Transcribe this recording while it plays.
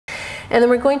And then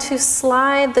we're going to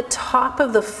slide the top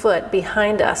of the foot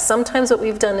behind us. Sometimes what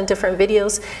we've done in different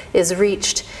videos is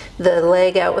reached the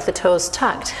leg out with the toes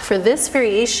tucked. For this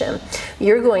variation,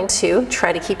 you're going to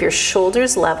try to keep your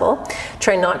shoulders level.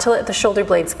 Try not to let the shoulder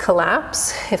blades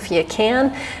collapse if you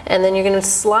can. And then you're going to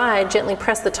slide, gently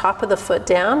press the top of the foot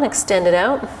down, extend it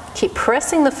out. Keep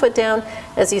pressing the foot down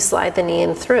as you slide the knee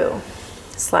in through.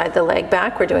 Slide the leg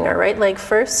back. We're doing our right leg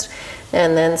first,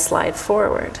 and then slide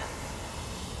forward.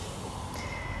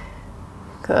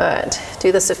 Good.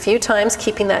 Do this a few times,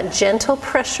 keeping that gentle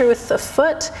pressure with the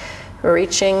foot,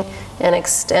 reaching and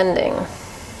extending.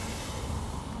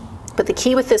 But the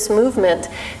key with this movement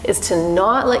is to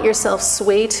not let yourself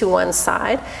sway to one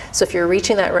side. So if you're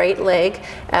reaching that right leg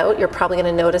out, you're probably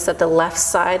going to notice that the left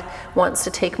side wants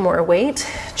to take more weight.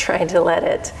 Try to let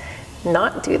it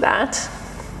not do that.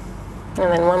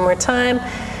 And then one more time,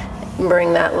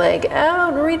 bring that leg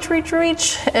out, reach, reach,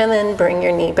 reach, and then bring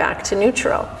your knee back to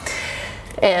neutral.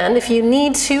 And if you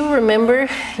need to, remember,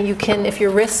 you can, if your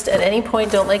wrist at any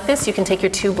point don't like this, you can take your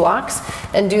 2 blocks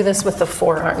and do this with the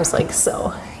forearms like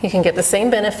so. You can get the same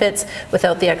benefits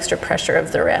without the extra pressure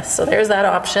of the wrist. So there's that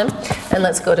option. And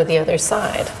let's go to the other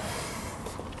side.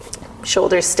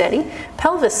 Shoulders steady,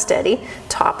 pelvis steady,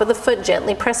 top of the foot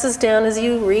gently presses down as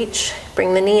you reach.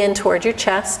 Bring the knee in toward your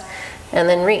chest and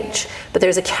then reach. But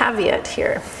there's a caveat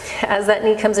here. As that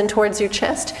knee comes in towards your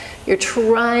chest, you're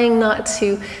trying not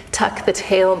to tuck the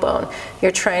tailbone.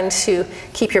 You're trying to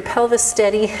keep your pelvis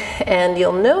steady, and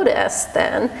you'll notice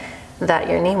then that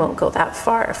your knee won't go that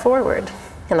far forward,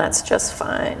 and that's just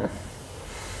fine.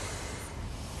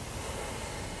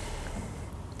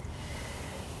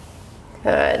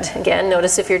 Good. Again,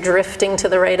 notice if you're drifting to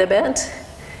the right a bit.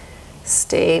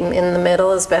 Stay in the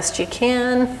middle as best you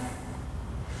can.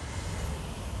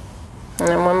 And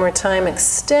then one more time,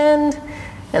 extend,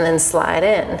 and then slide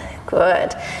in.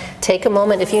 Good. Take a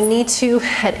moment. If you need to,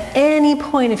 at any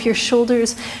point, if your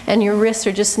shoulders and your wrists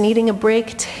are just needing a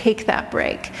break, take that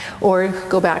break. Or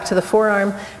go back to the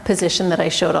forearm position that I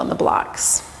showed on the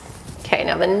blocks. Okay,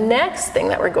 now the next thing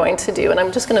that we're going to do, and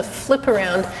I'm just going to flip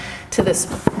around to this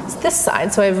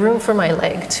side so I have room for my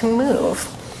leg to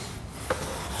move.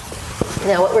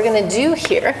 Now what we're going to do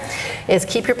here is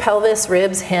keep your pelvis,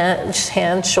 ribs,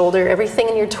 hand, shoulder, everything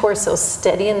in your torso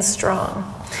steady and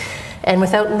strong. And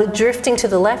without drifting to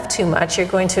the left too much, you're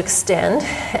going to extend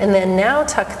and then now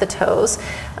tuck the toes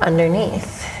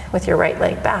underneath with your right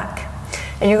leg back.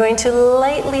 And you're going to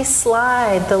lightly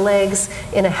slide the legs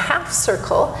in a half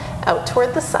circle out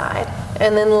toward the side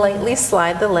and then lightly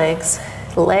slide the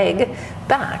leg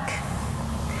back.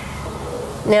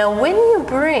 Now when you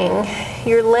bring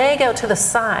your leg out to the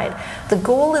side, the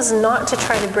goal is not to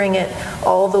try to bring it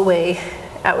all the way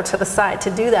out to the side.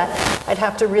 To do that, I'd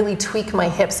have to really tweak my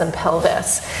hips and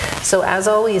pelvis. So as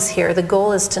always here, the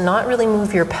goal is to not really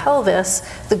move your pelvis.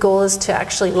 The goal is to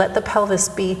actually let the pelvis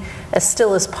be as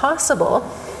still as possible,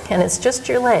 and it's just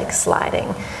your leg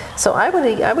sliding. So I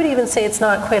would even say it's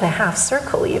not quite a half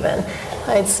circle even.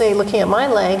 I'd say, looking at my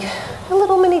leg, a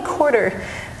little mini quarter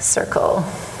circle.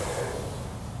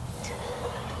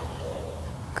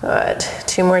 Good.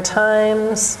 2 more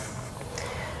times.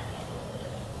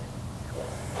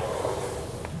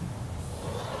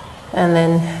 And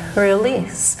then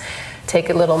release. Take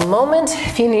a little moment.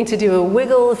 If you need to do a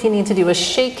wiggle, if you need to do a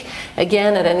shake,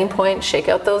 again, at any point, shake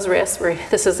out those wrists.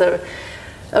 This is a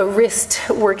wrist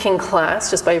working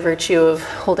class just by virtue of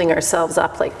holding ourselves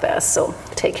up like this. So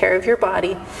take care of your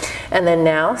body. And then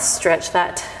now stretch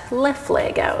that left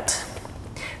leg out.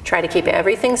 Try to keep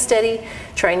everything steady.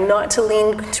 Try not to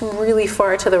lean really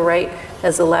far to the right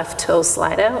as the left toes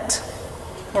slide out.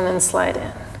 And then slide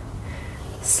in.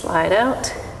 Slide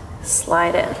out,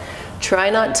 slide in. Try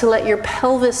not to let your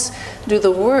pelvis do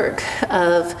the work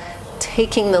of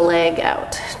taking the leg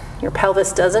out. Your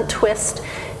pelvis doesn't twist.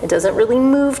 It doesn't really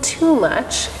move too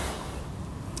much.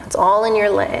 It's all in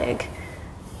your leg.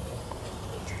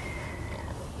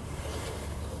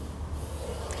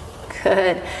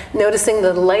 Good. Noticing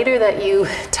the lighter that you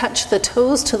touch the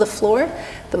toes to the floor,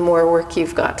 the more work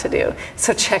you've got to do.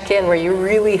 So check in, were you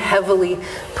really heavily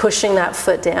pushing that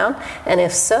foot down? And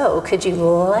if so, could you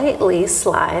lightly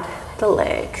slide the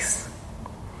legs?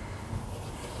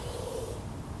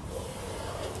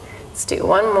 Let's do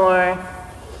one more.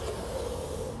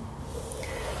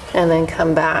 And then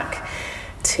come back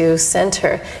to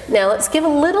center. Now let's give a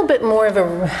little bit more of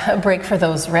a break for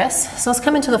those wrists. So let's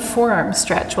come into the forearm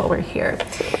stretch while we're here.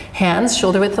 Hands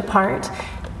shoulder width apart,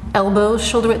 elbows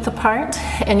shoulder width apart,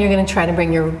 and you're going to try to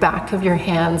bring your back of your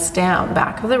hands down,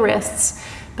 back of the wrists,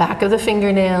 back of the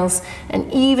fingernails,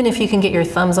 and even if you can get your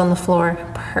thumbs on the floor,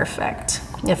 perfect.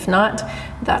 If not,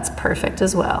 that's perfect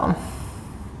as well.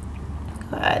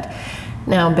 Good.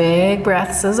 Now big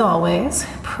breaths as always,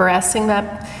 pressing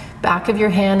that back of your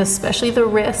hand, especially the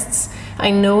wrists. I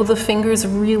know the fingers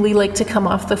really like to come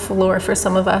off the floor for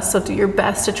some of us, so do your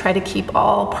best to try to keep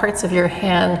all parts of your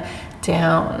hand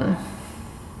down.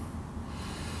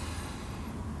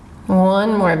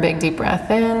 One more big deep breath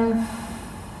in,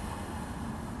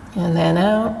 and then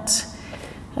out,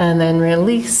 and then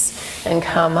release and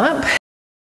come up.